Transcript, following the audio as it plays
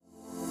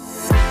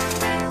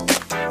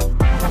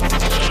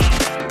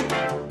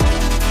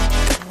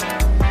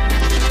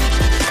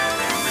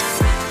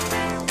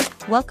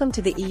Welcome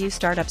to the EU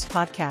Startups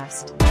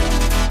Podcast.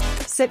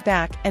 Sit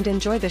back and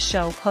enjoy the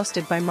show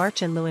hosted by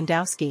Marcin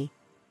Lewandowski.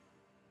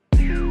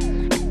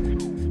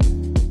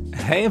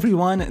 Hey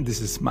everyone,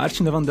 this is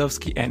Marcin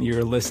Lewandowski and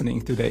you're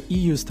listening to the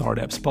EU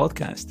Startups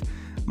Podcast.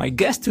 My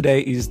guest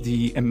today is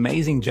the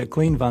amazing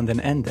Jacqueline van den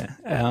Ende.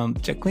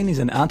 Jacqueline is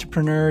an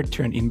entrepreneur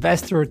turned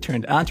investor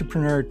turned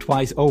entrepreneur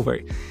twice over.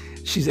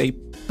 She's a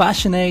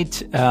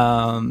passionate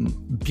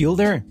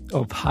builder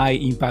of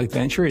high-impact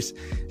ventures.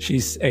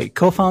 She's a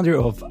co-founder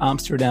of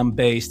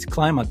Amsterdam-based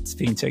climate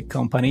fintech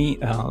company,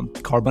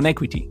 Carbon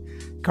Equity.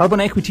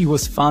 Carbon Equity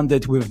was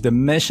founded with the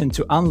mission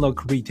to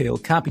unlock retail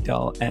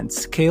capital and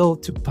scale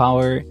to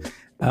power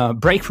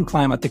breakthrough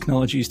climate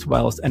technologies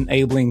whilst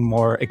enabling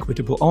more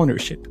equitable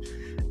ownership.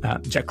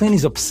 Jacqueline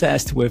is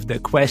obsessed with the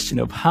question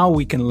of how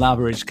we can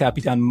leverage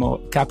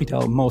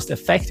capital most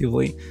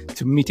effectively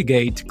to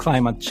mitigate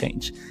climate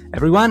change.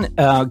 Everyone,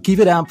 give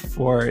it up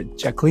for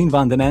Jacqueline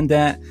van den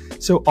Ende.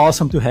 So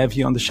awesome to have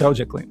you on the show,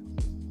 Jacqueline.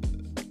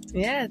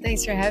 Yeah,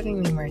 thanks for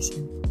having me,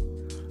 Marcin.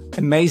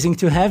 Amazing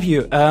to have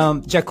you.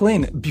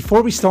 Jacqueline,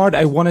 before we start,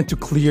 I wanted to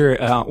clear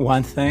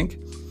one thing.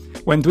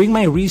 When doing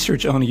my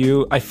research on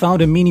you, I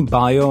found a mini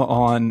bio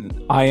on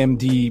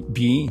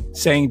IMDb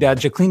saying that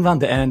Jacqueline van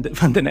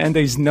den Ende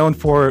is known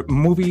for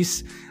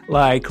movies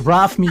like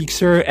Rough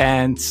Mixer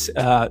and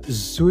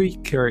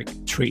Zuiker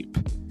Trip.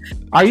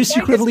 Are you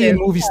secretly a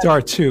movie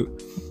star too?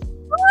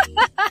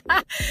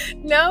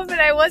 No, but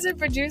I was a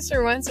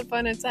producer once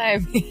upon a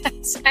time.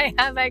 Yes, I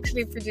have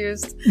actually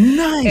produced.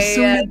 Nice,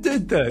 so you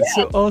did that. Yeah.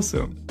 So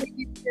awesome.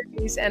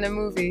 And a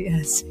movie,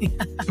 yes.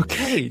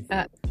 Okay.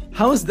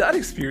 How was that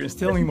experience?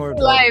 Tell me more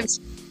about it.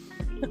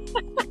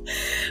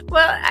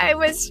 Well, I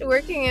was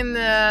working in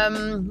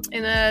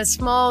a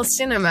small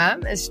cinema,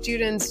 a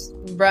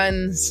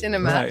student-run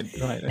cinema,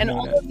 right. And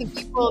all of the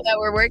people that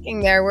were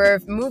working there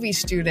were movie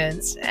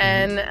students,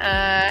 and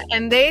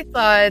they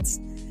thought,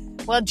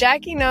 well,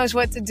 Jackie knows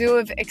what to do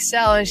with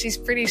Excel, and she's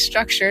pretty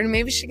structured.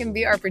 Maybe she can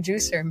be our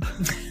producer.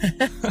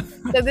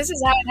 So this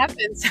is how it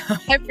happened. So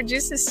I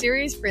produced a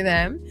series for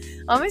them.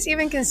 Almost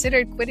even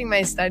considered quitting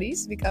my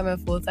studies to become a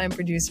full-time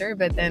producer,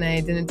 but then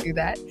I didn't do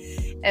that.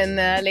 And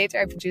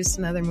later I produced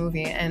another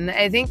movie. And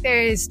I think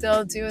they're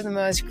still two of the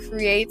most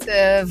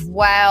creative,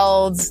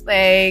 wild,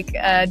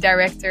 art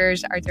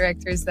directors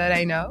that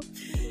I know.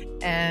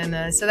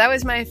 And so that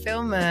was my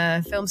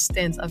film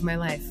stint of my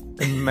life.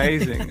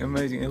 Amazing.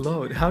 I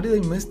love it. How did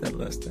I miss that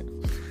last time?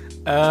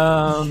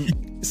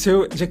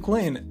 So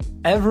Jacqueline,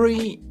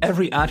 every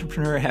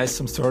entrepreneur has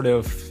some sort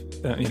of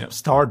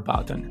start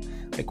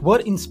button. Like,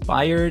 what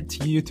inspired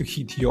you to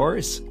hit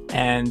yours?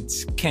 And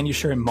can you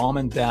share a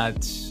moment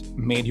that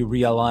made you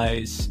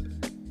realize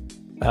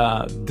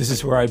this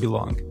is where I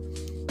belong?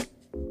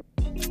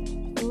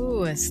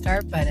 Ooh, a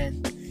start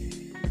button.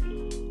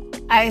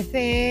 I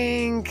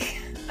think.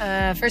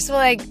 First of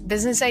all,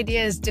 business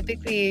ideas,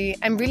 typically,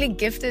 I'm really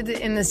gifted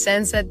in the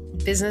sense that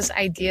business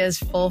ideas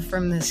fall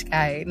from the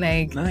sky.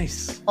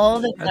 Nice. All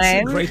the time.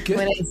 That's a great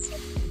gift.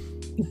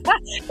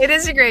 It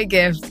is a great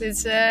gift.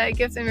 It's a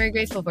gift I'm very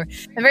grateful for.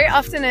 And very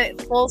often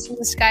it falls from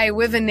the sky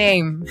with a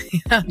name.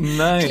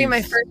 Nice. Actually,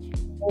 my first,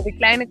 the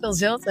Kleine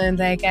Consultant,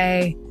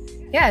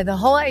 the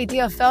whole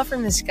idea fell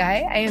from the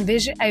sky.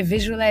 I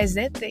visualized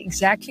it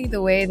exactly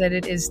the way that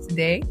it is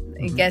today.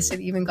 I guess it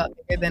even got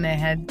bigger than I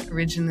had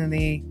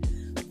originally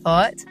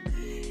thought,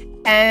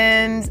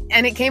 and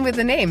it came with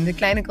the name, the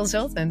Kleine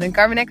Consultant, and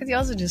Carbon Equity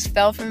also just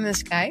fell from the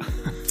sky.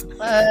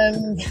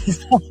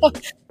 So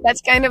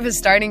that's kind of a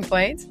starting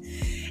point.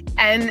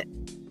 And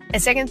a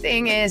second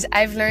thing is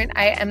I've learned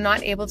I am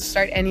not able to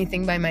start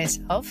anything by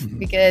myself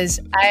because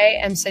I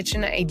am such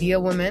an idea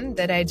woman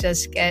that I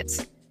just get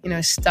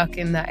stuck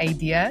in the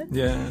idea.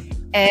 Yeah.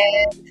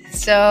 And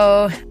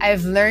so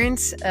I've learned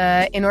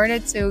in order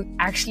to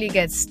actually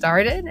get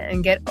started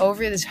and get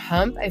over this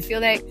hump, I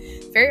feel like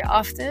very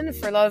often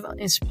for a lot of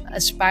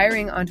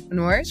aspiring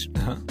entrepreneurs,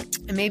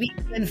 and maybe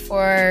even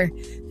for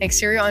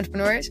serial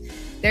entrepreneurs,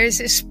 there's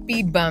a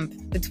speed bump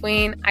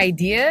between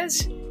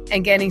ideas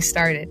and getting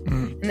started.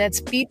 And that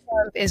speed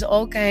bump is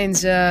all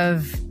kinds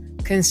of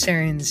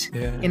concerns.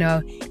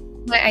 Yeah.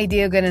 My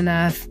idea good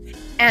enough?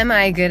 Am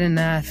I good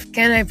enough?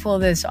 Can I pull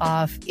this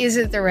off? Is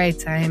it the right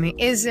timing?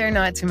 Is there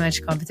not too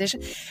much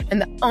competition?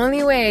 And the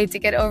only way to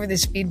get over the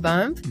speed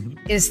bump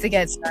is to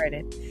get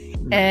started.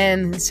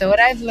 And so what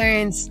I've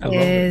learned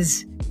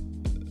is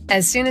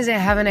as soon as I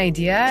have an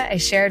idea, I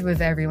share it with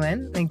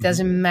everyone.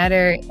 Doesn't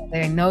matter if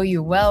I know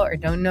you well or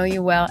don't know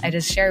you well, I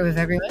just share it with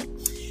everyone.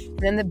 And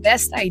then the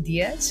best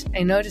ideas,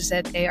 I notice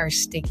that they are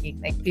sticky.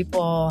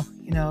 People,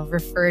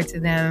 refer to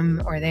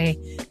them or they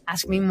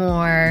ask me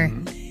more.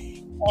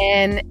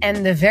 And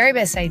the very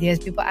best ideas,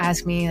 people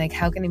ask me,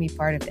 how can I be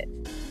part of it?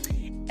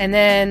 And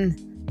then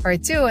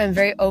part two, I'm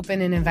very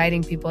open in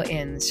inviting people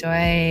in. So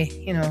I,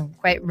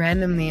 quite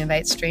randomly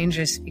invite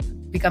strangers to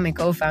become my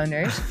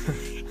co-founders.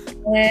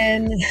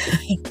 and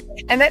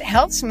that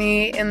helps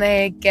me in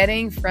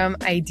getting from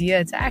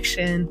idea to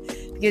action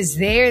because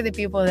they're the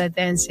people that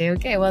then say,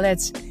 okay, well,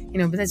 let's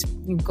but let's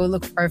go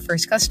look for our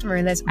first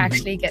customer. Let's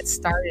actually get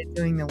started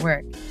doing the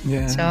work.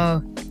 Yeah.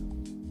 So,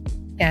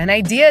 an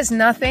idea is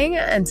nothing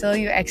until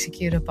you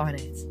execute upon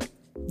it.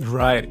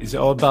 Right. It's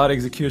all about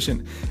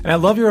execution. And I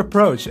love your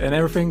approach, and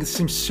everything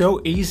seems so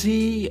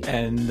easy.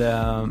 And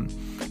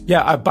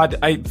but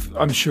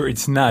I'm sure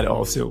it's not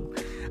also.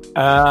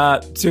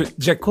 So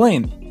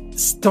Jacqueline,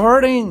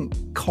 starting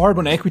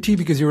carbon equity,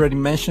 because you already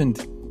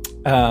mentioned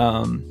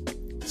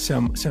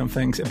some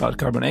things about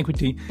carbon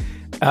equity,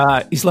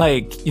 is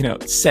like,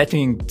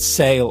 setting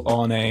sail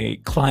on a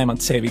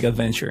climate saving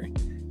adventure.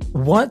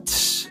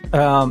 What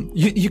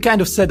you kind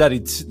of said that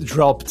it's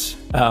dropped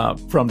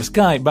from the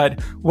sky,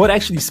 but what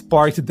actually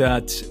sparked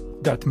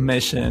that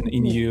mission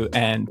in you,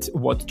 and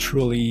what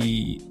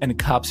truly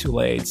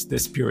encapsulates the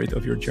spirit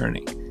of your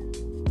journey?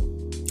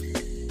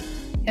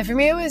 Yeah, for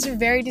me, it was a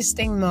very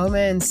distinct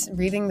moment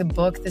reading the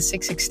book, The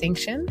Sixth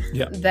Extinction,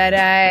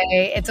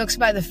 it talks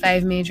about the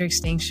 5 major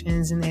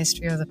extinctions in the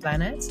history of the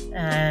planet.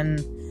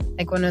 And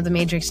like one of the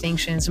major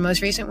extinctions, the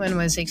most recent one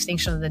was the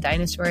extinction of the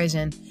dinosaurs,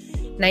 and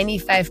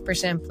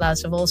 95%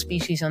 plus of all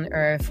species on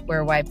Earth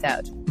were wiped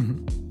out.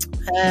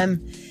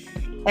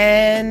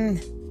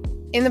 And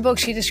in the book,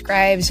 she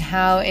describes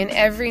how in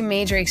every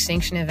major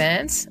extinction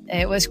event,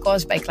 it was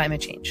caused by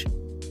climate change.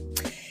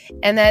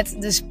 And that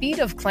the speed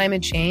of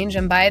climate change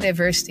and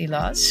biodiversity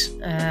loss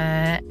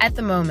at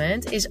the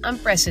moment is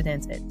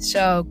unprecedented.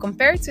 So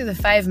compared to the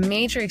 5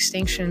 major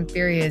extinction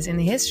periods in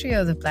the history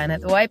of the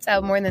planet that wiped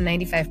out more than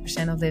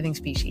 95% of living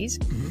species,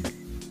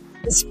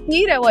 the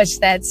speed at which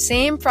that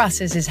same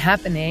process is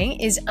happening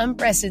is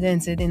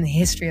unprecedented in the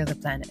history of the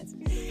planet.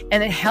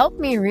 And it helped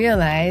me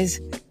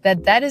realize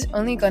that is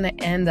only going to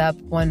end up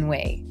one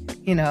way.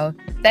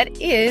 That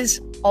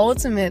is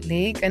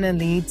ultimately going to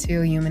lead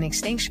to human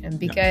extinction,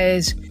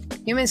 because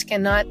humans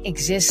cannot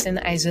exist in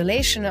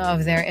isolation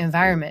of their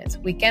environment.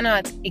 We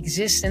cannot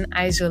exist in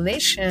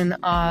isolation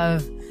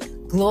of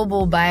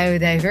global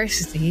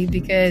biodiversity,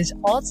 because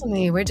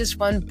ultimately we're just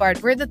one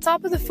part. We're at the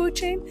top of the food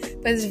chain,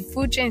 but as the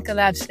food chain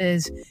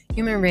collapses,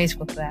 human race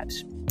will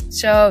collapse.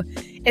 So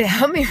it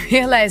helped me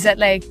realize that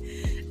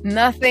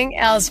nothing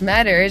else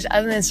matters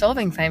other than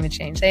solving climate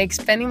change.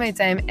 Spending my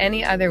time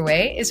any other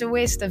way is a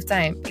waste of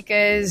time,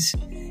 because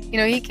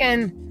you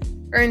can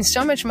earn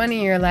so much money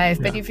in your life,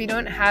 but if you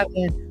don't have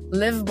a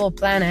livable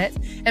planet,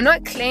 I'm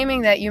not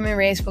claiming that human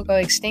race will go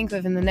extinct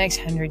within the next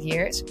 100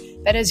 years,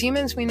 but as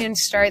humans, we need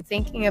to start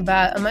thinking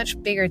about a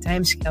much bigger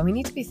time scale. We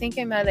need to be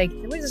thinking about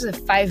what is a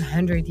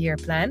 500-year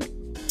plan?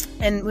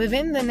 And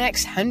within the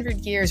next 100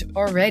 years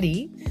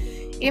already,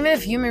 even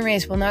if human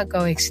race will not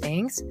go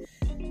extinct,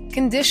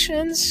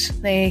 conditions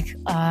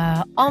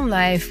on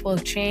life will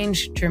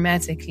change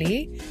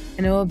dramatically,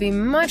 and it will be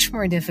much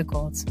more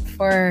difficult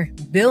for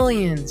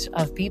billions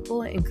of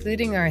people,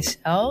 including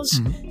ourselves,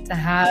 to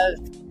have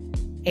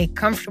a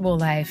comfortable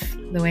life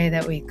the way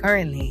that we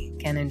currently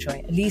can enjoy,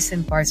 at least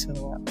in parts of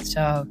the world.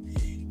 So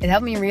it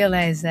helped me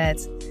realize that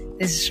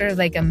this is sort of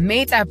like a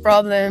meta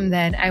problem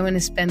that I want to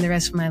spend the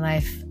rest of my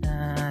life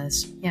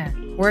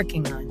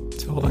working on.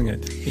 Solving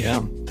it.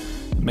 Yeah.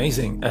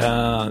 Amazing.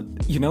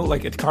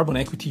 At Carbon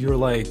Equity, you're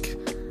like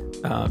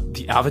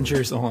the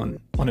Avengers on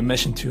a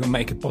mission to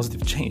make a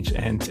positive change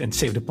and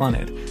save the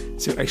planet.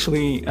 So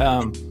actually,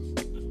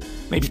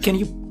 maybe can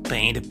you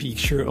paint a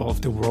picture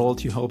of the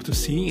world you hope to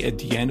see at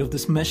the end of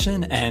this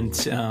mission? And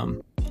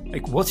you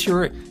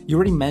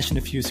already mentioned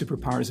a few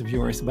superpowers of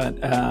yours,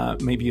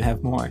 but maybe you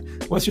have more.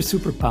 What's your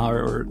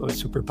superpower or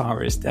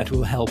superpowers that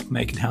will help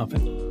make it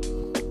happen?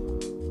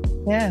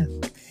 Yeah.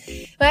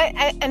 But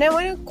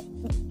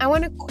I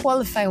want to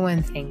qualify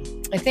one thing.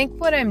 I think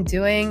what I'm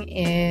doing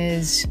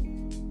is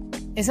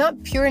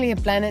not purely a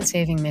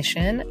planet-saving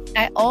mission.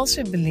 I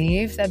also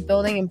believe that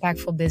building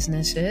impactful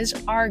businesses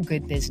are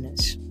good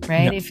business,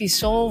 right? Yeah. If you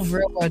solve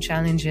real-world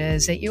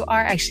challenges, that you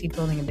are actually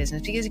building a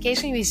business. Because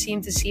occasionally we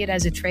seem to see it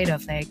as a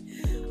trade-off,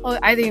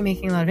 either you're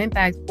making a lot of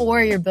impact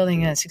or you're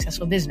building a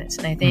successful business.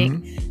 And I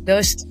think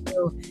those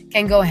two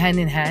can go hand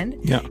in hand.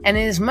 Yeah. And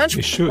it is much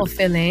more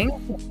fulfilling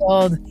to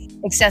build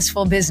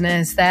successful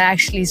business that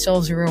actually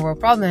solves a real world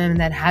problem and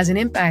that has an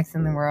impact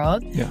in the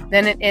world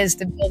than it is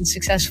to build a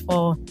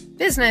successful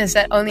business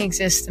that only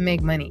exists to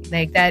make money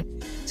like that.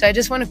 So I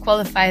just want to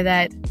qualify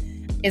that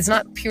it's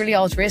not purely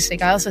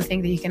altruistic. I also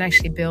think that you can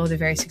actually build a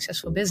very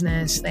successful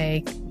business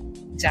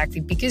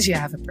exactly because you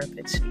have a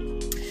purpose.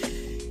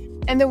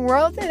 And the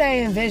world that I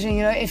envision,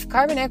 if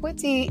carbon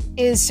equity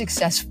is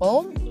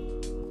successful,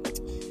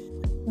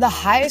 the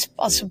highest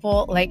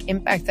possible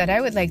impact that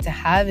I would like to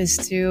have is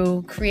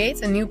to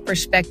create a new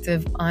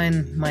perspective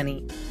on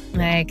money.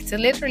 To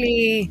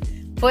literally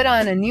put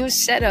on a new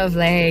set of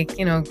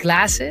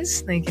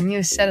glasses, a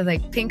new set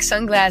of pink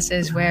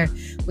sunglasses where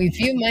we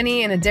view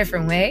money in a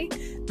different way.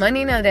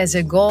 Money not as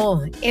a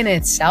goal in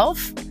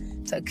itself,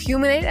 to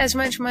accumulate as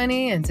much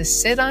money and to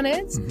sit on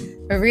it,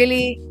 but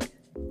really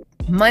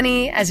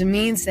money as a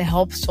means to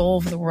help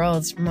solve the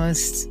world's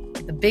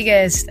the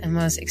biggest and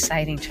most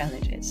exciting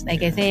challenges. I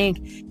think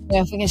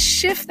if we can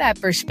shift that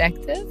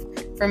perspective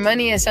for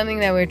money as something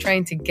that we're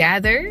trying to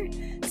gather,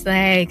 it's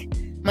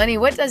money,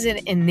 what does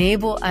it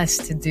enable us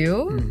to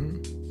do?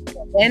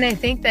 And I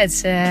think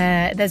that's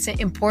an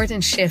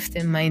important shift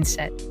in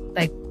mindset.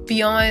 Like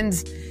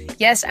beyond,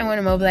 yes, I want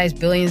to mobilize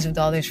billions of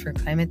dollars for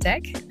climate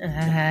tech.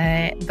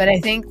 But I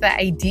think the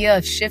idea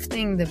of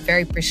shifting the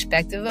very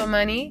perspective of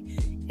money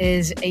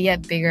is a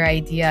yet bigger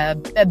idea,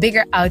 a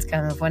bigger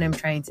outcome of what I'm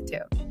trying to do.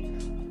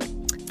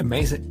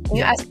 Amazing.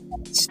 You asked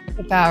about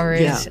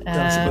superpowers. Yeah,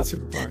 that's about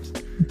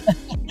superpowers.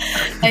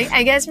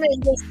 I guess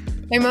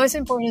my most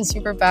important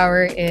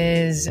superpower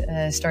is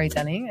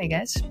storytelling, I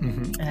guess.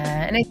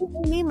 And I think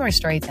we need more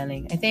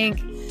storytelling. I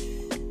think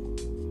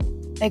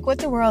like what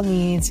the world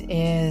needs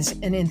is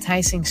an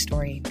enticing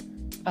story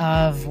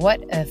of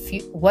what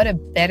a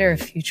better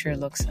future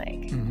looks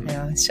like. You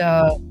know?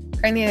 So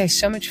currently there's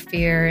so much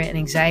fear and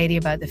anxiety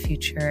about the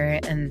future,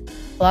 and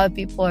a lot of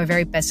people are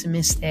very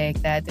pessimistic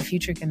that the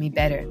future can be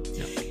better.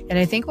 And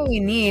I think what we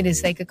need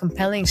is like a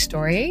compelling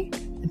story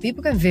that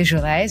people can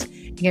visualize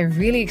and get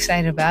really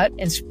excited about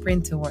and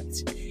sprint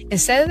towards.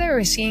 Instead of that,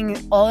 we're seeing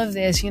all of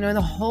this, you know,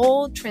 the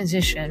whole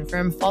transition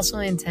from fossil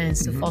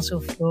intense to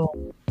fossil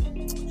fuel. A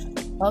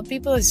lot of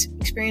people is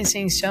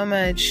experiencing so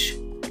much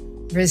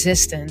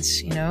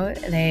resistance, you know,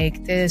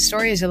 like the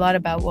story is a lot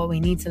about what we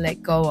need to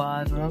let go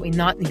of and what we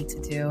not need to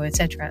do,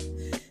 etc.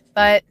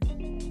 But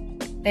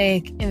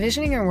like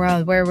envisioning a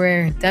world where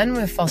we're done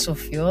with fossil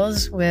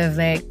fuels, with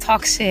like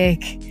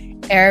toxic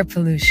air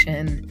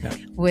pollution,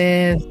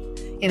 with,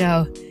 you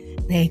know,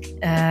 like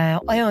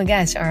oil and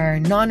gas are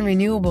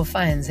non-renewable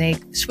funds,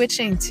 like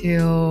switching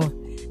to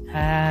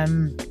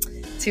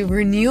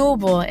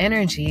renewable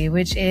energy,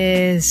 which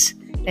is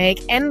like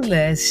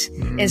endless,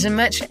 is a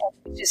much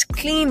just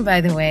clean, by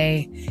the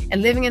way,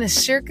 and living in a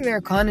circular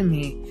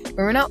economy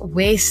where we're not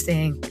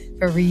wasting,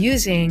 but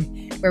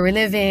reusing, where we're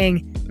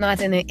living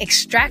not in an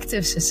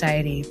extractive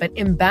society, but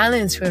in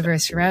balance with our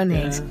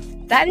surroundings.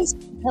 That is a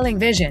compelling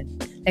vision.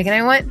 Like, and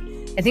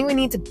I think we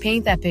need to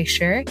paint that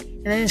picture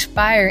and then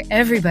inspire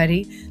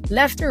everybody,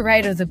 left or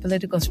right of the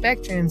political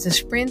spectrum, to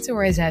sprint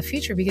towards that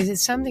future because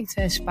it's something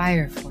to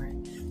aspire for.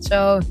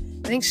 So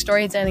I think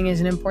storytelling is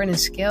an important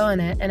skill,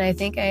 and I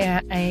think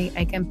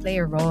I can play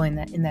a role in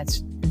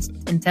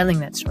telling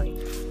that story.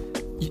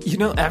 You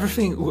know,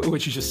 everything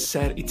what you just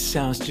said, it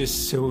sounds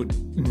just so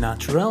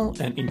natural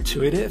and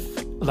intuitive.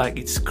 Like,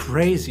 it's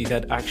crazy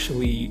that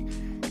actually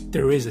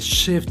there is a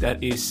shift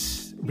that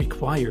is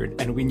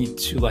required, and we need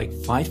to like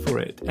fight for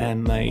it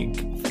and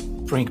like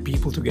bring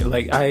people together.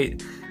 Like,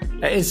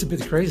 it's a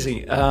bit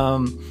crazy.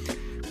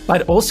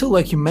 But also,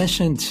 like you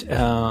mentioned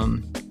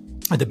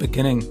at the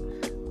beginning,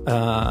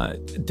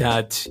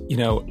 that, you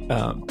know,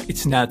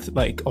 it's not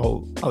like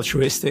all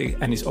altruistic,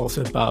 and it's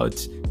also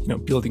about, you know,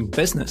 building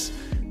business.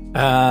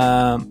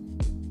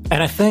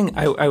 And I think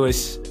I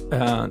was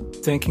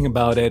thinking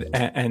about it,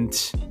 and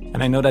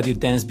I know that you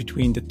dance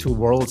between the two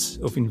worlds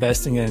of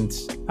investing and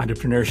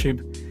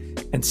entrepreneurship.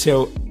 And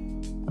so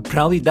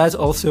probably that's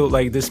also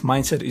like this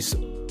mindset is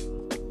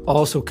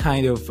also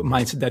kind of a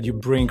mindset that you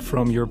bring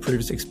from your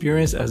previous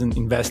experience as an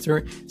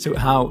investor. So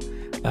how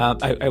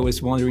I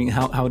was wondering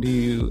how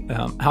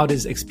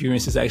these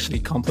experiences actually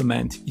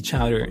complement each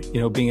other, you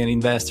know, being an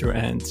investor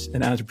and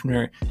an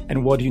entrepreneur,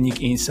 and what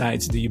unique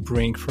insights do you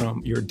bring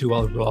from your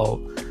dual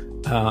role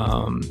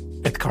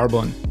at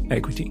Carbon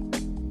Equity?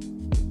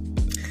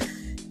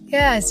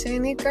 Yeah, so I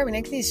think Carbon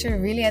Equity is sort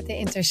of really at the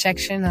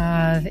intersection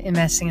of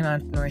investing and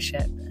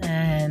entrepreneurship.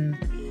 And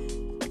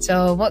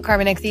so what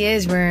Carbon Equity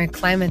is, we're a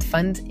climate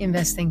fund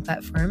investing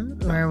platform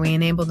where we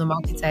enable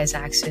democratized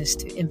access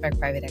to impact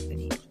private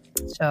equity.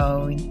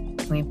 So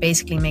we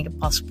basically make it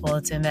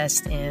possible to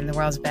invest in the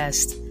world's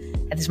best,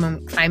 at this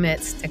moment,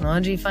 climate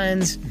technology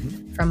funds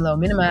from low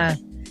minima,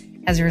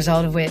 as a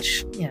result of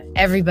which, you know,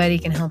 everybody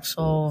can help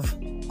solve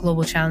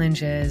global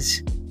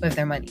challenges with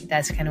their money.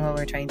 That's kind of what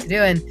we're trying to do.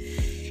 And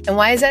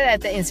why is that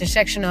at the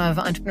intersection of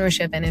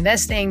entrepreneurship and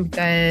investing?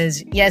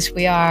 Because yes,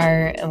 we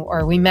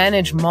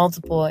manage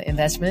multiple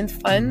investment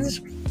funds.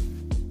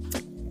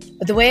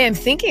 But the way I'm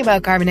thinking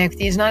about Carbon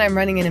Equity is not I'm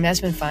running an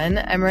investment fund.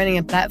 I'm running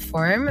a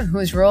platform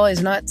whose role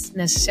is not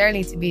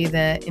necessarily to be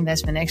the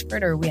investment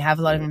expert, or we have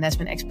a lot of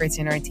investment experts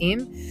in our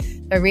team,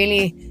 but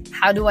really,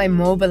 how do I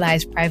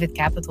mobilize private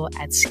capital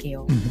at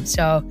scale?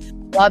 So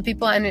a lot of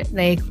people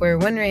were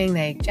wondering,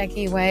 like,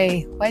 Jackie,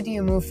 why do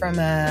you move from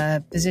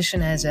a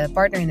position as a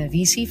partner in a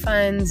VC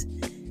fund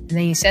and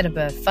then you set up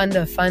a fund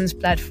of funds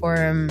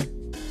platform?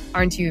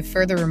 Aren't you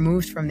further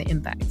removed from the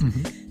impact?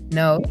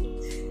 No,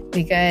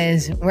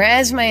 because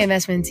whereas my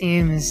investment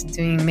team is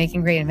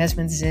making great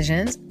investment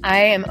decisions, I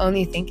am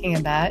only thinking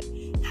about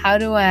how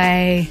do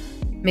I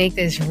make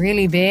this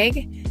really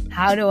big?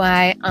 How do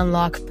I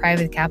unlock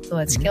private capital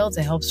at scale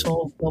to help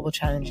solve global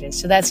challenges?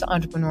 So that's the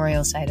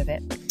entrepreneurial side of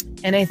it.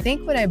 And I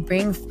think what I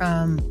bring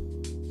from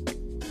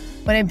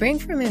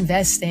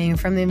investing,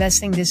 from the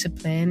investing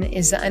discipline,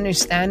 is the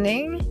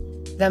understanding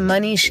that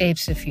money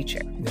shapes the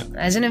future. Yeah.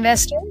 As an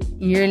investor,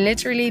 you're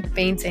literally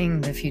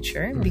painting the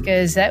future,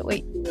 because that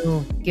way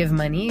you give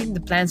money,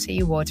 the plants that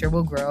you water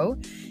will grow,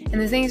 And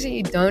the things that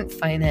you don't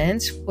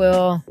finance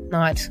will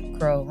not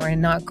grow or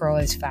not grow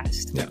as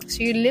fast. Yeah.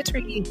 So you're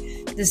literally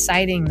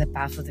deciding the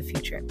path of the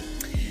future.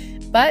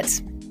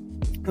 But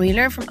what you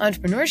learn from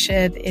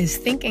entrepreneurship is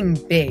thinking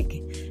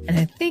big. And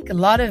I think a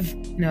lot of,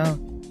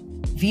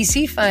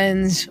 VC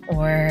funds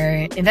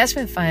or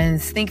investment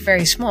funds think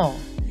very small.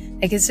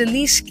 Like it's the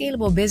least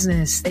scalable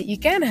business that you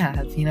can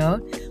have,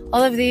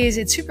 All of these,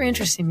 it's super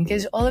interesting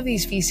because all of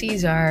these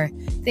VCs are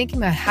thinking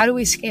about how do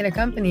we scale our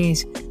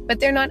companies, but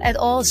they're not at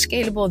all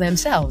scalable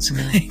themselves.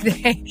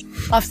 They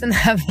often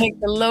have like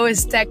the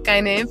lowest tech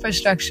kind of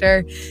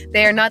infrastructure.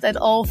 They are not at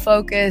all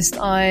focused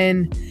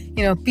on,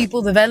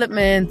 people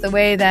development the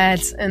way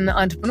that an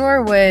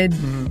entrepreneur would,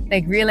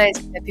 like realize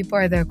that people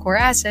are their core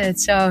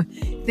assets. So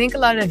I think a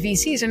lot of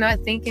VCs are not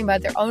thinking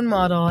about their own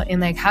model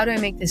and like, how do I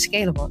make this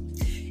scalable?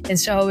 And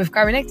so with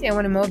Carbon Equity, I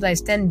want to mobilize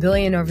 10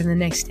 billion over the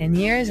next 10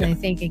 years. And I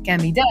think it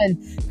can be done,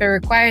 but it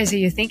requires that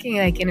you're thinking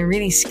like in a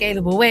really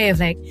scalable way of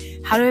like,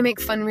 how do I make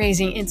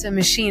fundraising into a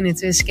machine,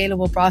 into a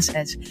scalable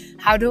process?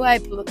 How do I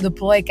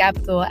deploy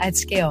capital at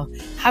scale?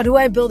 How do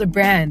I build a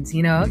brand,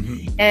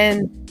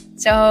 And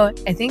so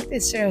I think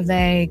this sort of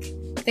like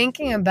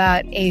thinking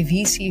about a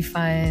VC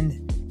fund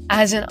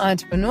as an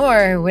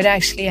entrepreneur would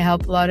actually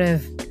help a lot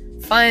of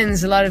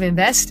funds, a lot of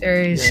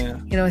investors,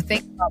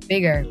 think about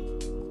bigger.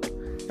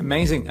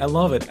 Amazing. I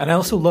love it. And I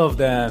also love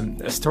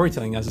the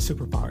storytelling as a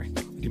superpower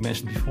you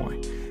mentioned before.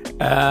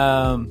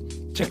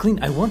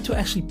 Jacqueline, I want to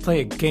actually play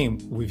a game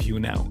with you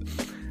now.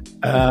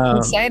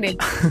 Exciting.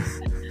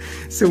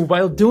 So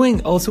while doing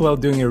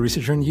your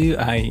research on you,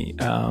 I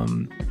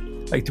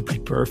like to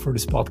prepare for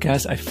this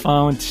podcast. I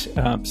found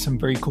some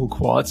very cool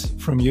quotes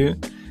from you.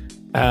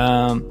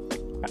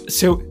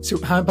 So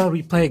how about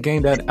we play a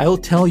game that I'll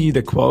tell you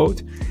the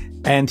quote,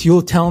 and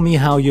you'll tell me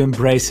how you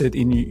embrace it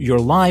in your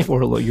life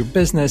or your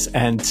business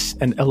and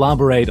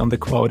elaborate on the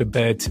quote a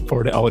bit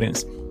for the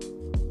audience.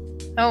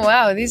 Oh,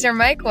 wow. These are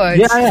my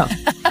quotes. Yeah.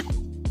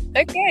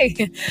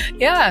 Okay.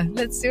 Yeah,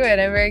 let's do it.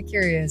 I'm very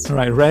curious. All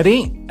right.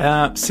 Ready?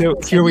 So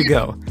here we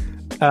go.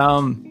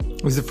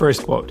 With the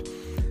first quote.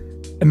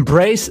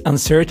 Embrace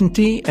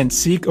uncertainty and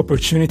seek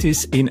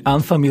opportunities in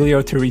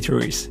unfamiliar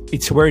territories.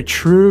 It's where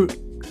true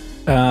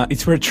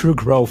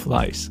growth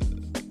lies.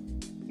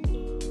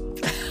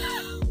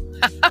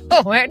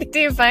 Where did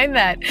you find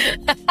that?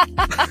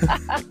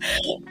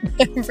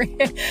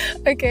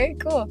 Okay,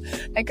 cool.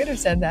 I could have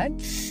said that.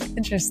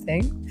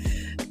 Interesting.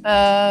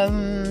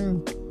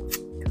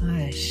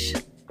 Gosh.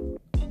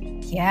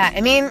 Yeah,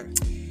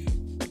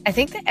 I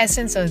think the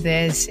essence of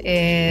this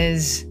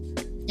is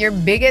your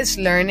biggest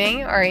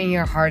learning are in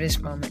your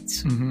hardest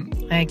moments.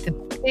 Like the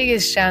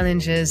biggest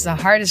challenges, the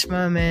hardest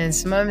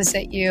moments, the moments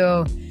that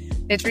you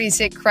literally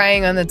sit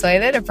crying on the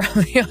toilet are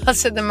probably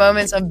also the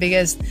moments of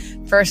biggest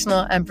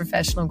personal and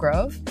professional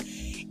growth.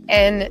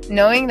 And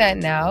knowing that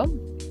now,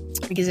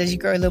 because as you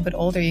grow a little bit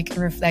older, you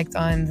can reflect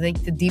on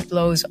like the deep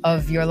lows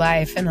of your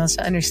life and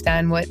also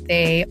understand what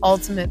they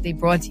ultimately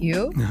brought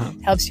you,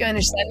 helps you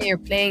understand that you're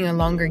playing a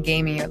longer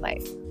game in your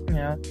life.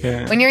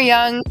 When you're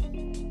young,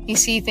 you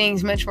see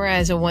things much more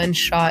as a one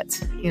shot,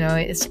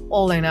 it's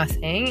all or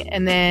nothing.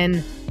 And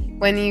then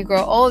when you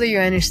grow older, you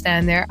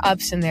understand there are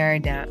ups and there are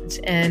downs.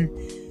 And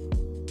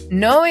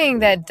knowing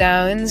that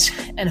downs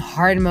and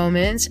hard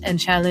moments and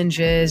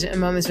challenges and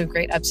moments of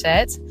great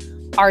upset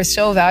are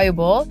so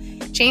valuable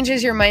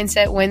changes your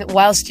mindset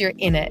whilst you're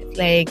in it.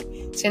 Like,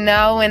 so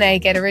now when I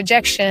get a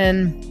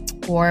rejection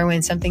or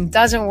when something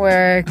doesn't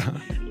work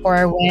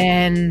or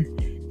when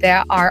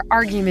there are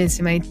arguments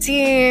in my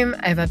team,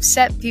 I've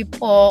upset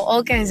people,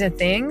 all kinds of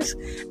things,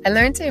 I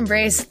learned to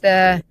embrace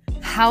the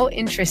how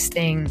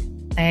interesting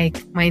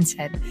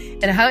mindset.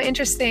 And how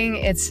interesting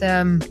it's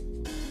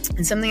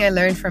something I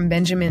learned from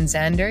Benjamin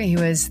Zander. He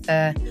was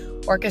the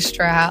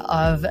orchestra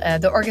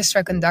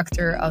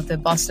conductor of the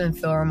Boston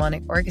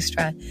Philharmonic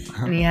Orchestra.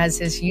 And he has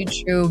this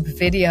YouTube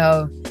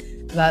video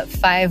about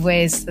 5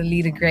 ways to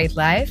lead a great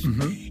life.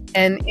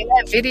 And in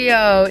that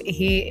video,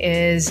 he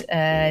is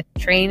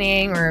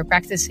training or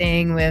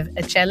practicing with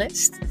a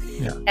cellist.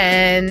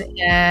 And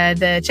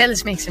the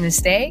cellist makes a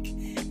mistake.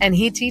 And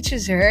he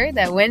teaches her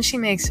that when she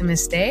makes a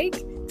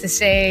mistake, to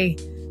say,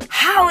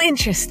 how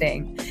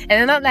interesting.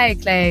 And not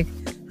like,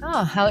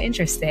 oh, how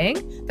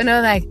interesting. But no,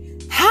 like,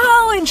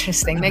 how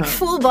interesting. Like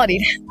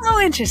full-bodied, how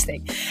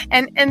interesting.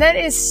 And that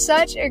is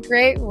such a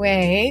great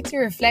way to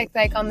reflect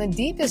on the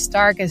deepest,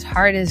 darkest,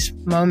 hardest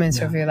moments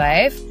of your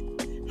life.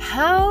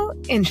 How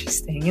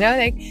interesting,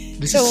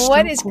 so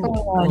what is cool. going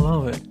on? I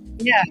love it.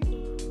 Yeah.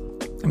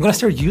 I'm going to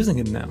start using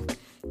it now.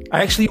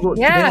 I actually,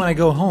 today when I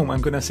go home,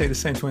 I'm going to say the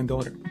same to my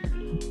daughter.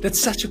 That's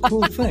such a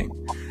cool thing.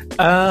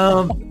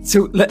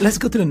 So let's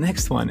go to the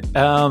next one.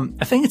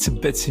 I think it's a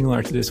bit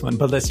similar to this one,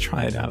 but let's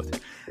try it out.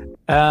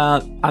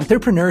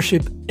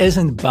 Entrepreneurship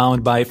isn't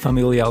bound by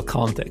familial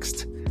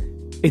context.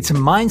 It's a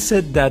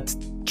mindset that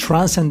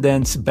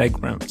transcends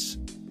backgrounds.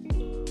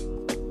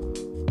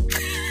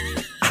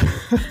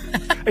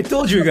 I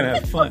told you you're going to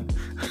have fun.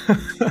 I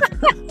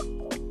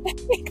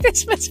think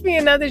this must be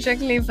another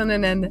Jacqueline van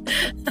den Ende.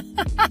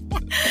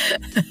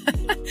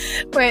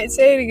 Wait,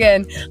 say it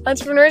again.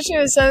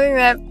 Entrepreneurship is something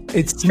that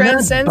It's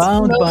transcends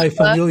not bound by most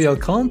familial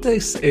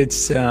context.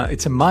 It's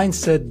a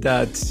mindset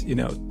that, you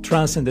know,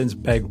 transcends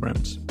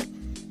backgrounds.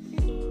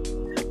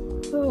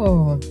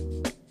 Oh.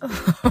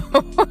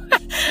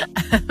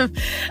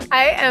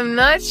 I am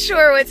not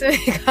sure what to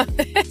make of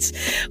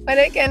this, but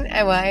I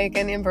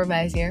can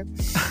improvise here.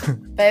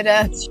 But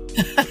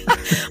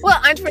well,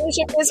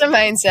 entrepreneurship is a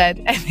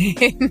mindset. I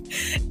mean,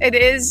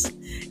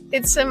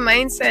 it's a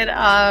mindset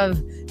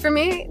of, for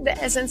me, the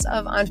essence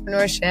of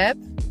entrepreneurship,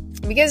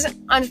 because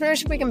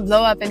entrepreneurship, we can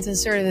blow up into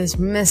sort of this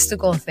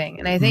mystical thing.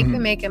 And I think we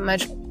make it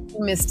much too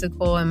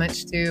mystical and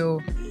much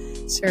too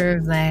sort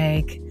of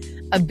like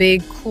a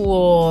big,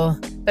 cool,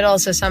 but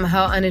also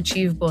somehow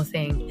unachievable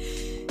thing.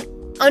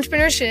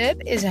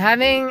 Entrepreneurship is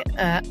having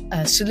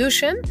a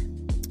solution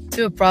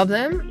to a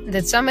problem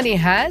that somebody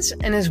has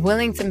and is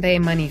willing to pay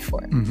money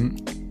for.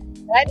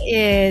 That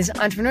is,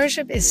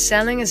 entrepreneurship is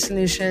selling a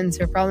solution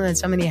to a problem that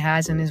somebody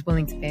has and is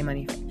willing to pay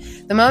money for.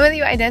 The moment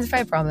you identify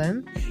a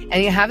problem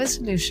and you have a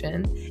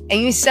solution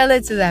and you sell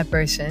it to that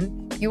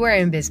person, you are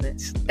in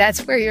business.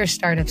 That's where your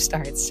startup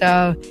starts.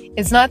 So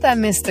it's not that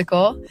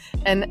mystical.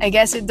 And I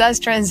guess it does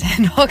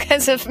transcend all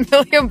kinds of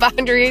familiar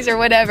boundaries or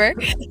whatever.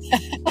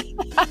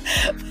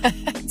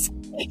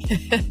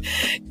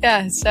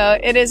 Yeah, so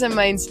it is a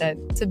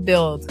mindset to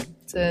build,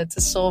 to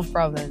solve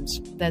problems.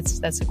 That's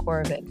the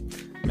core of it.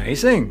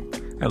 Amazing.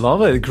 I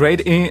love it.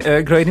 Great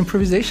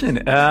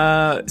improvisation.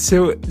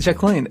 So,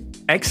 Jacqueline,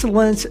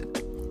 excellence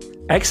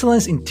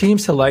in team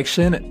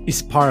selection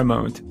is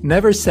paramount.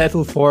 Never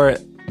settle for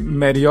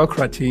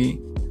mediocrity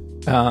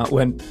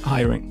when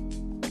hiring.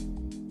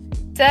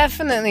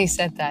 Definitely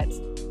said that.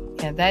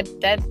 Yeah,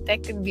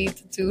 that could be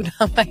tattooed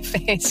on my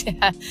face.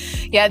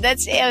 Yeah.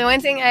 That's one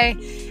thing. I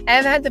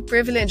have had the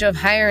privilege of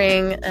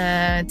hiring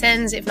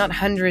tens, if not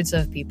hundreds,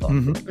 of people.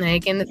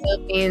 Like in the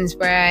Philippines,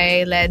 where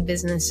I led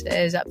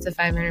businesses up to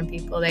 500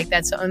 people. Like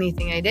that's the only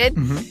thing I did.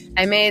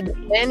 I made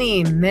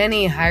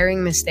many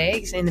hiring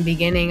mistakes in the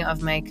beginning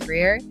of my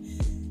career,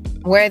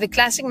 where the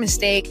classic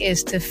mistake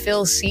is to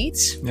fill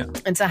seats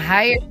and to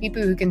hire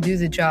people who can do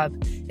the job.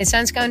 It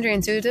sounds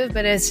counterintuitive,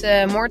 but it's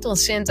a mortal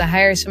sin to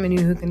hire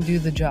somebody who can do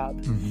the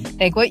job.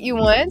 Like what you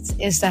want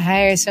is to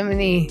hire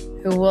somebody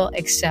who will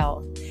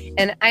excel.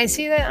 And I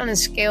see that on a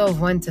scale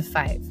of 1 to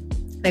 5.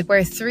 Like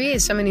where 3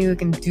 is somebody who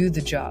can do the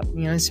job,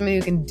 you know, somebody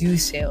who can do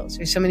sales,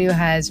 or somebody who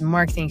has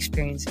marketing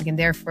experience and can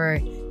therefore,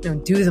 you know,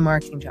 do the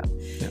marketing job.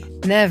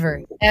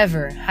 Never,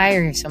 ever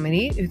hire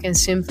somebody who can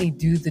simply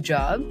do the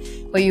job.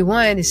 What you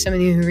want is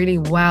somebody who really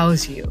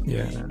wows you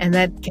and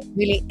that can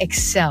really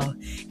excel.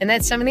 And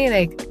that's somebody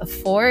like a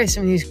 4 is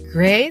somebody who's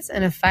great,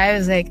 and a 5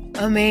 is like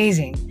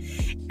amazing.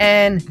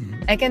 And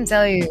I can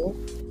tell you,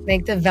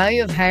 like the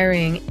value of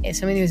hiring is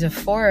somebody who's a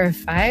 4 or a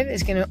 5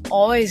 is going to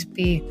always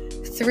be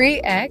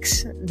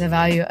 3x the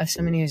value of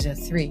somebody who's a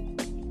 3.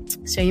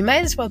 So you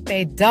might as well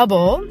pay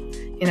double.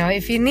 You know,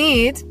 if you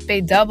need, pay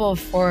double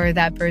for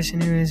that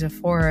person who is a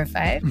 4 or a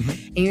 5,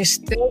 and you're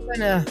still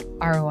gonna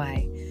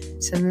ROI.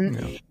 So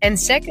then, and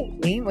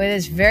secondly, what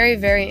is very,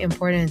 very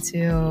important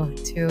to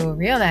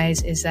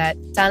realize is that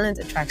talent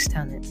attracts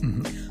talent.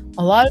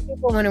 A lot of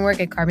people want to work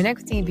at Carbon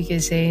Equity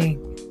because they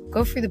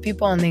go through the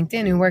people on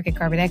LinkedIn who work at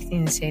Carbon Equity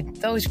and say,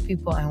 those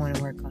people I want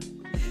to work on.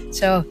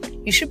 So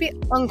you should be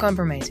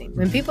uncompromising.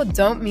 When people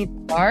don't meet the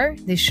bar,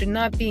 they should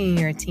not be in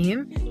your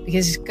team,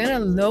 because it's going to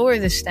lower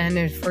the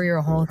standard for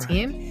your whole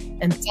team,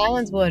 and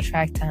talent will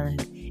attract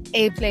talent.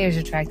 A players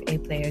attract A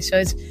players. So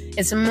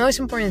it's the most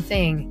important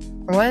thing,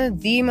 or one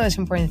of the most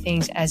important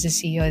things as a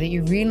CEO that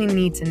you really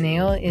need to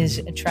nail is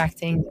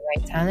attracting the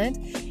right talent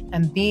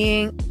and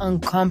being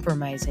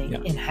uncompromising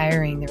in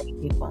hiring the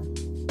right people.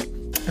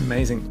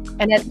 Amazing.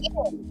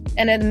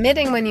 And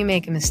admitting when you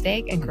make a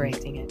mistake and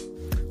correcting it.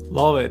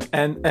 Love it.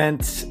 And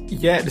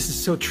yeah, this is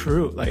so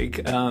true. Like,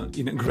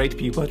 you know, great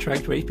people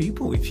attract great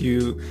people. If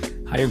you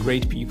hire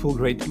great people,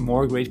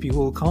 more great people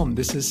will come.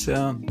 This is,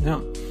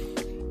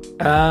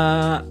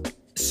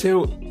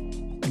 So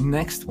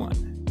next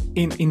one.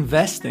 In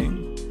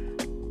investing,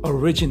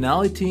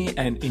 originality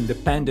and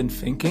independent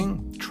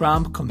thinking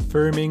trump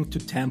conforming to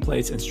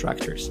templates and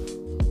structures.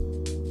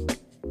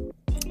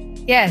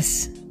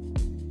 Yes,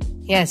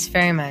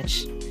 very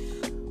much.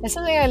 That's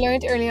something I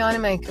learned early on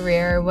in my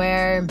career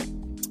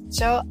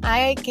So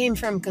I came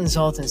from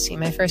consultancy.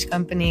 My first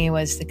company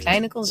was the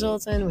Kleine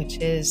Consultant, which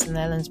is the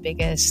Netherlands'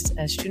 biggest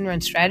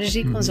student-run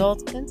strategy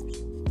consultant.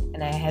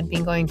 And I had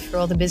been going through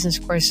all the business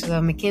courses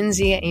of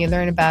McKinsey, and you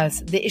learn about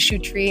the issue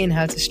tree and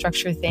how to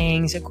structure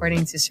things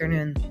according to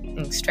certain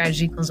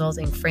strategy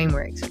consulting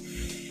frameworks.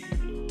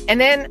 And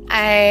then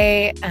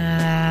I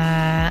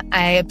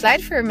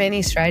applied for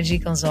many strategy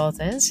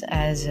consultants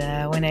as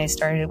when I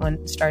started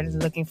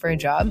looking for a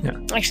job.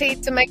 Actually,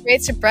 to my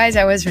great surprise,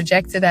 I was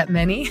rejected at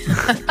many.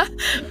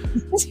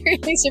 It's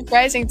really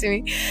surprising to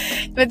me.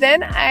 But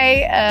then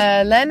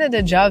I landed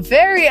a job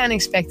very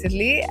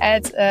unexpectedly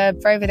at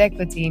private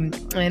equity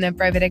in a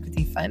private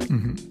equity fund.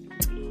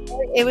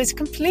 It was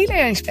completely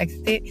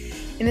unexpected.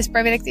 In this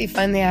private equity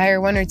fund, they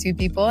hire 1 or 2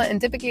 people, and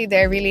typically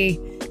they're really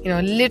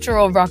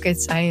literal rocket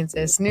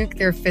scientists,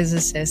 nuclear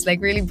physicists,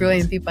 like really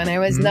brilliant people. And I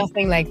was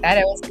nothing like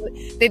that.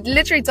 They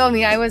literally told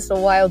me I was the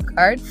wild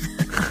card.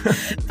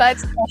 But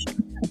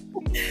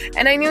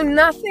and I knew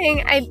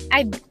nothing.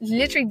 I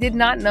literally did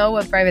not know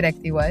what private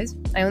equity was.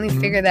 I only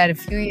figured that a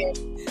few years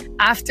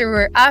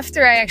after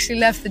I actually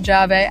left the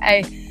job.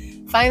 I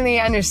finally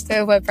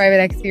understood what private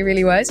equity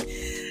really was.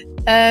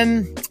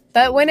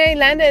 But when I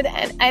landed,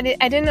 I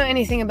didn't know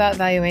anything about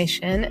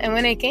valuation. And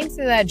when I came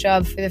to that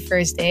job for the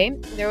first day,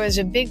 there was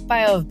a big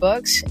pile of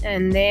books,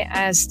 and they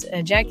asked,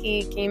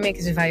 Jackie, can you make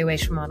us a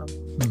valuation model?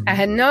 I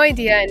had no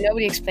idea, and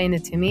nobody explained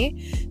it to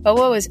me. But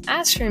what was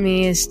asked for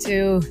me is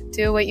to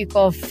do what you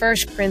call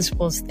first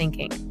principles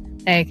thinking.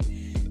 Like,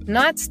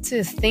 not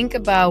to think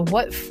about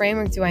what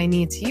framework do I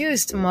need to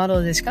use to model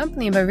this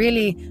company, but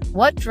really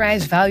what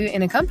drives value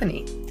in a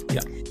company.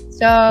 Yeah.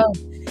 So,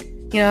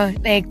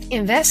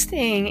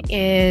 investing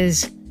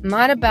is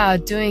not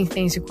about doing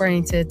things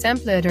according to a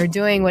template or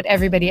doing what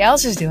everybody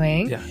else is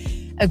doing. Yeah.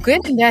 A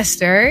good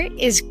investor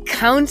has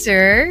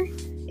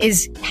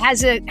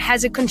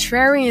a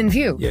contrarian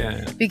view.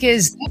 Yeah.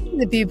 Because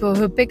the people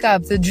who pick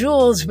up the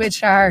jewels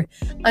which are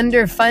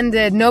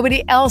underfunded,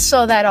 nobody else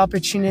saw that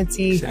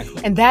opportunity.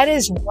 Exactly. And that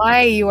is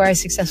why you are a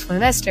successful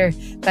investor,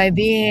 by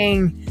to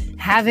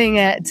have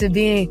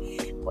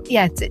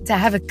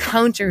a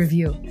counter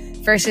view,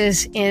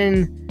 versus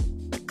in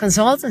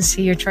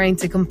consultancy, you're trying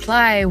to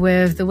comply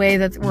with the way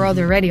that the world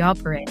already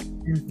operates.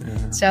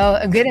 So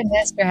a good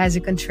investor has a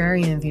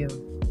contrarian view.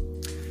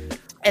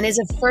 And it's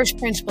a first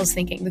principles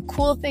thinking. The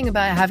cool thing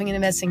about having an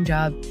investing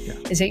job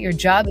is that your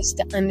job is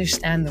to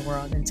understand the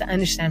world and to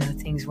understand how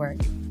things work.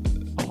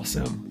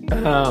 Awesome.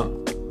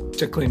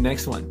 Jacqueline,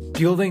 next one.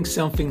 Building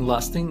something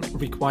lasting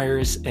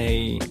requires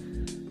a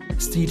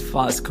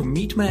steadfast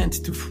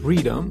commitment to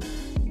freedom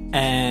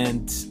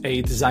and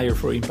a desire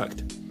for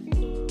impact.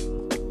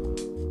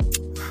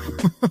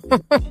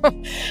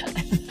 I'm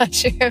not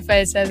sure if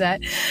I said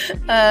that.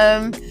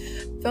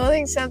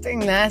 Building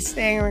something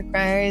lasting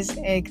requires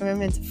a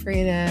commitment to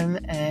freedom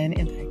and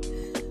impact.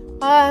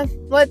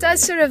 Well, it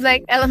does sort of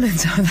like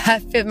elements of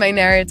that fit my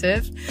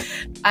narrative.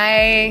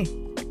 I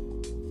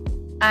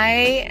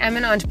am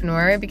an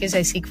entrepreneur because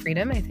I seek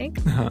freedom, I think.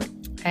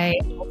 I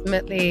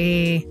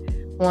ultimately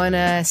want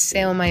to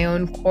sail my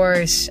own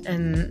course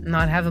and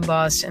not have a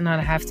boss and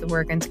not have to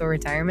work until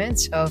retirement.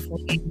 So for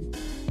me,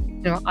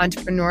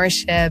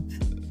 entrepreneurship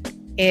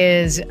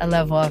is a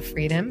level of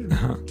freedom.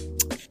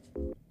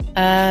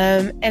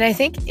 And I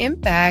think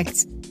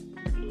impact,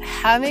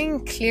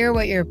 having clear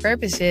what your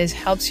purpose is,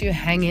 helps you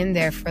hang in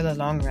there for the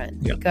long run.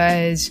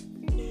 Because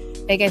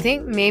I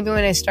think maybe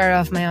when I started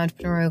off my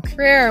entrepreneurial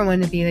career, I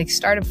wanted to be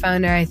startup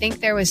founder, I think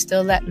there was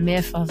still that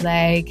myth of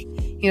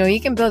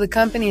you can build a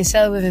company and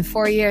sell it within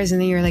 4 years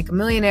and then you're a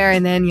millionaire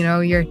and then,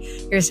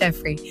 you're set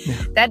free.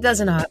 That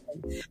doesn't happen.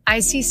 I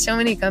see so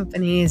many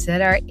companies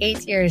that are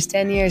 8 years,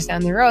 10 years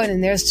down the road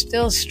and they're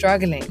still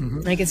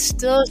struggling. It's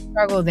still a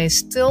struggle. They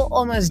still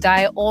almost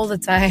die all the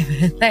time.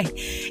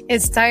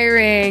 It's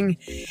tiring.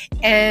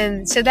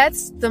 And so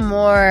that's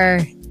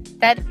for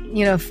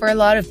a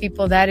lot of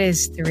people, that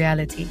is the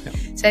reality.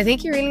 So I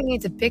think you really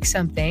need to pick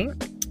something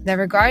that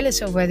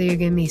regardless of whether you're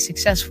going to be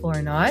successful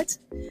or not,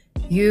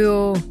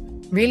 you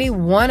really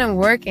want to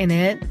work in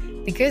it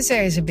because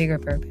there is a bigger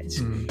purpose.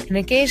 And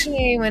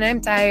occasionally when I'm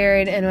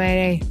tired and when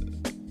I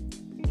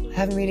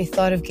haven't really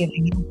thought of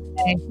giving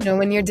up,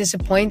 when you're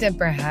disappointed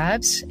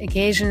perhaps,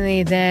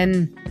 occasionally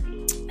then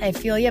I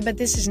feel, but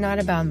this is not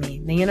about me.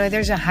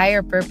 There's a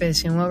higher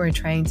purpose in what we're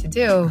trying to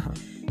do.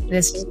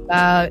 This is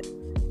about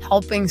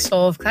helping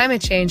solve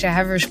climate change. I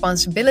have a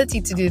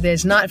responsibility to do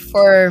this, not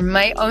for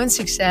my own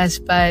success,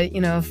 but,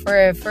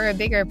 for a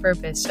bigger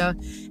purpose. So I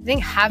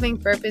think having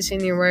purpose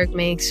in your work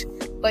makes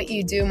what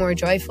you do more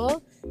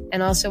joyful,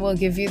 and also will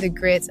give you the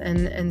grit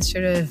and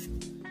sort of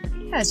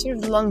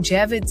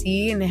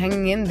longevity and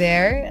hanging in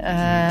there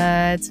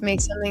to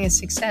make something a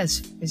success,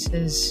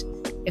 versus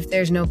if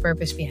there's no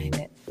purpose behind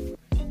it.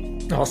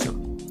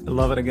 Awesome. I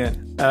love it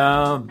again.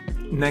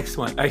 Next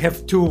one. I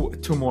have two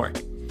more.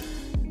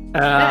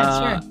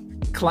 Sure.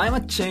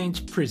 Climate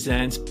change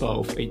presents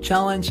both a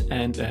challenge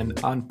and an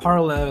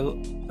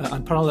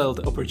unparalleled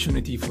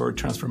opportunity for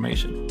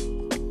transformation.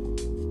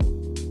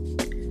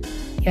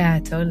 Yeah,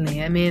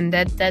 totally. I mean,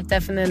 that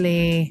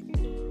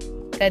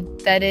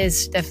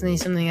is definitely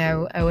something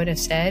I would have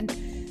said.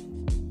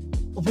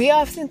 We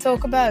often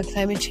talk about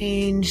climate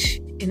change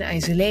in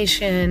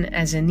isolation,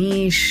 as a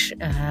niche,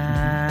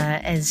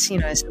 as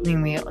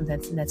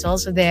something that's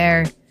also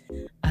there.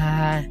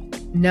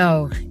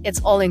 No, it's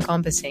all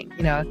encompassing,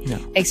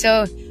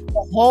 so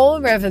the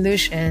whole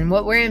revolution,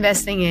 what we're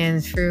investing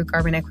in through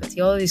carbon equity,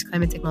 all of these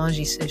climate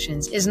technology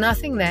solutions, is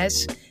nothing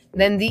less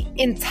than the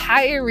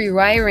entire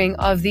rewiring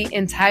of the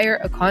entire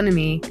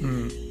economy.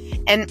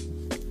 And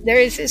there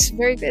is this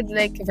very good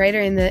writer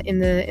in the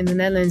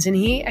Netherlands, and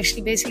he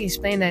actually basically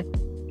explained that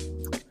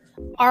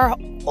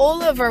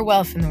all of our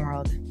wealth in the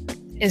world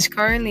is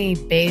currently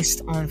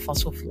based on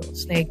fossil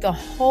fuels. The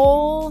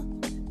whole,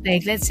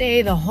 let's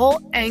say the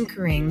whole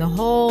anchoring, the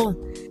whole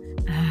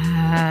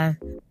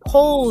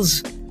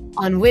poles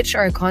on which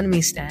our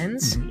economy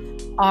stands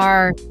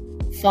are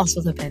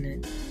fossil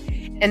dependent.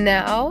 And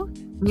now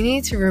we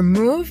need to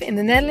remove, in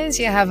the Netherlands,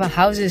 you have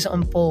houses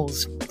on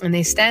poles and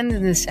they stand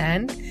in the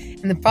sand.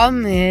 And the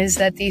problem is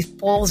that these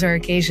poles are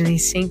occasionally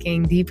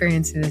sinking deeper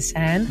into the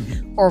sand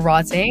or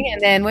rotting.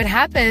 And then what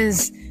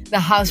happens, the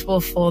house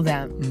will fall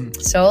down.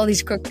 So all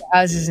these crooked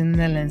houses in the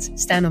Netherlands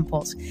stand on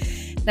poles.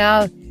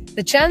 Now,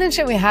 the challenge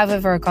that we have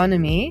with our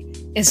economy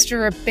is to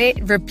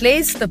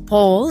replace the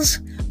poles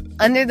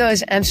under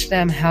those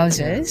Amsterdam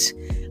houses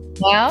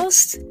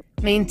whilst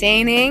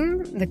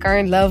maintaining the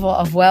current level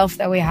of wealth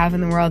that we have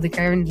in the world, the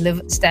current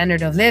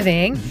standard of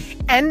living,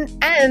 and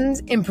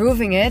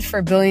improving it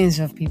for billions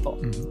of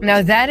people.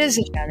 Now, that is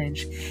a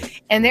challenge.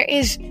 And there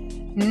is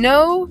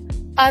no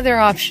other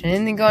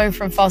option than going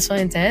from fossil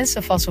intense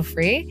to fossil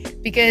free,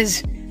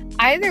 because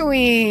either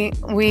we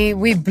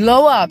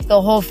blow up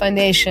the whole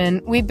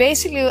foundation,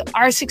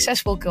 our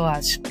success will kill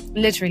us,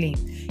 literally.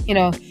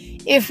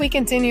 If we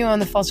continue on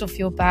the fossil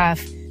fuel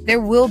path, there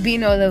will be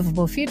no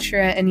livable future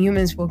and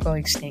humans will go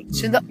extinct.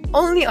 So the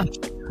only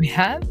option we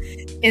have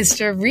is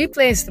to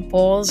replace the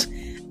poles,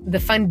 the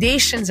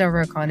foundations of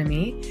our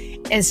economy.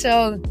 And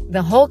so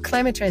the whole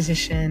climate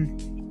transition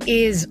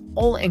is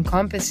all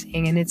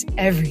encompassing and it's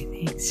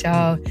everything.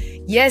 So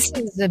yes,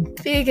 it's the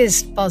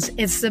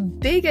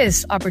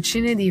biggest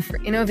opportunity for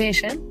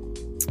innovation.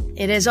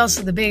 It is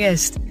also the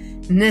biggest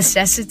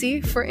necessity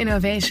for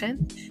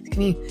innovation. It can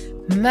be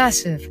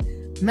massive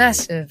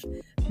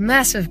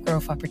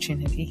growth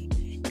opportunity.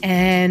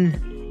 And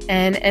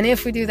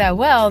if we do that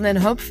well, then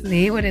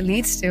hopefully what it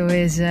leads to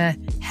is a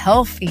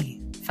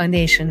healthy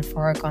foundation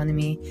for our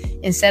economy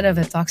instead of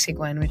a toxic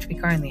one, which we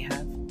currently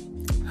have.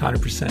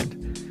 100%.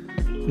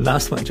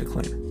 Last one,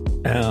 Jacqueline.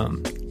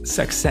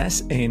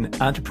 Success in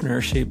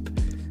entrepreneurship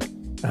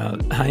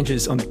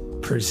hinges on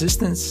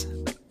persistence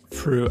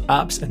through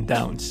ups and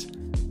downs.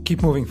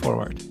 Keep moving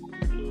forward.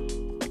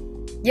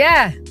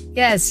 Yeah.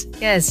 Yes.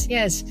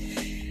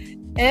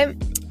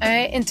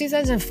 In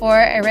 2004,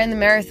 I ran the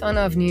marathon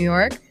of New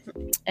York.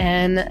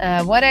 And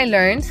what I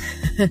learned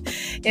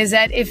is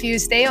that if you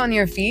stay on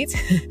your feet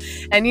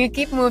and you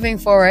keep moving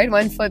forward,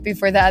 one foot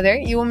before the other,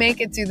 you will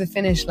make it to the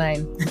finish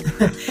line.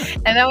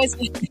 And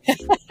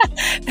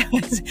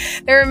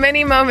there were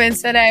many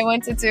moments that I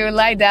wanted to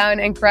lie down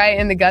and cry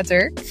in the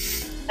gutter.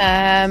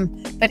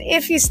 But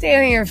if you stay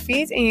on your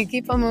feet and you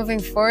keep on moving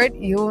forward,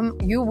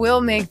 you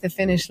will make the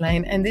finish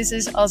line. And this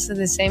is also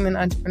the same in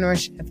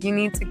entrepreneurship. You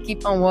need to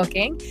keep on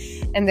walking.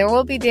 And there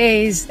will be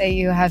days that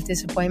you have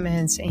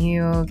disappointments and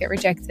you get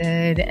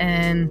rejected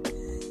and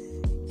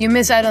you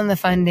miss out on the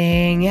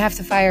funding. You have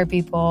to fire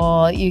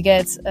people. You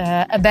get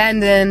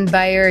abandoned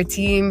by your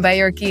team, by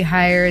your key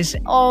hires.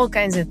 All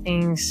kinds of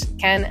things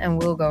can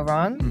and will go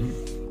wrong.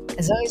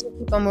 As long as you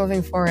keep on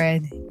moving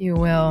forward, you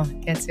will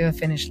get to a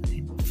finish line.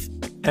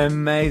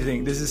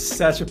 Amazing. This is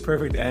such a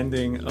perfect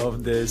ending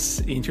of this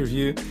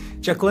interview.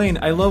 Jacqueline,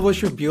 I love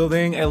what you're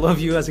building. I love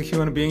you as a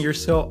human being. You're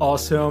so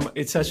awesome.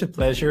 It's such a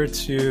pleasure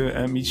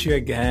to meet you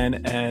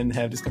again and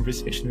have this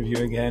conversation with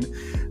you again.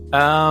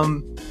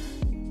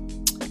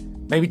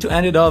 Maybe to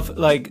end it off,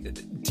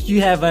 do you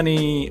have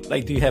any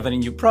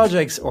new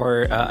projects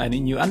or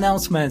any new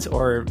announcements,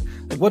 or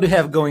what do you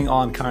have going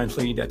on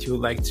currently that you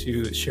would like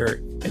to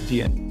share at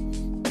the end?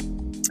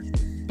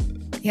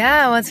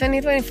 Yeah, well,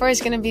 2024 is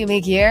going to be a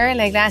big year.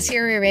 Like last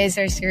year, we raised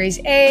our Series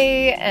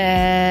A,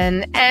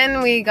 and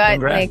we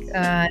got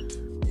a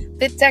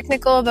bit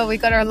technical, but we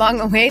got our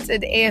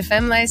long-awaited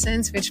AFM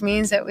license, which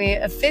means that we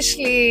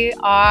officially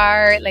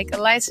are a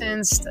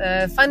licensed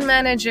fund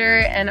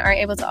manager and are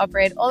able to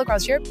operate all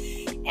across Europe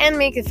and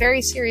make a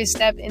very serious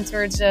step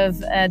towards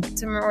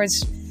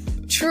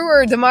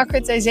truer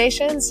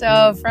democratization.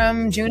 So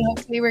from June,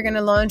 hopefully, we're going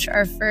to launch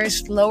our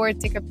first lower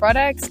ticket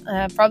product.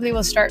 Probably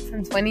will start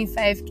from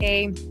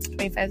 25,000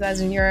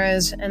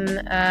 euros,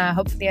 and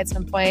hopefully at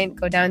some point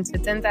go down to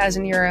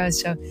 10,000 euros.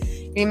 So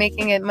we're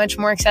making it much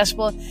more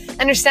accessible.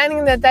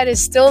 Understanding that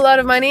is still a lot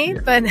of money,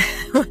 but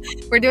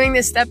we're doing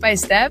this step by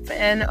step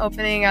and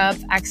opening up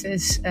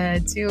access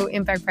to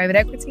impact private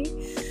equity.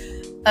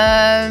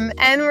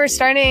 And we're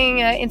starting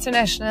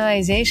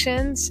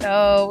internationalization.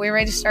 So we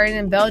already started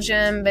in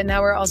Belgium, but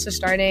now we're also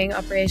starting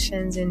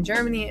operations in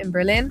Germany and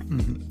Berlin.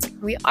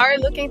 We are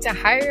looking to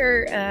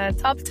hire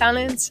top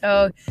talent.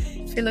 So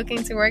if you're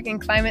looking to work in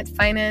climate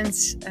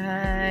finance,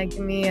 give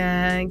me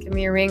a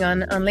ring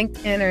on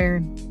LinkedIn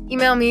or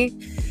email me.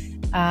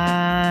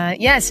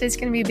 So it's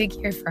going to be a big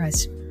year for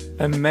us.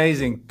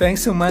 Amazing.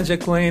 Thanks so much,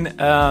 Jacqueline.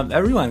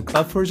 Everyone,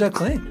 clap for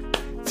Jacqueline.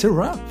 It's a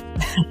wrap.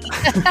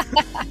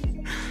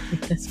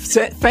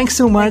 Thanks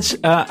so much.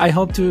 I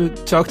hope to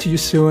talk to you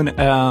soon.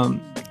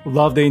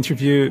 Love the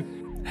interview.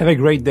 Have a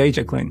great day,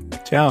 Jacqueline.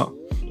 Ciao.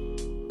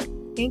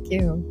 Thank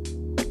you.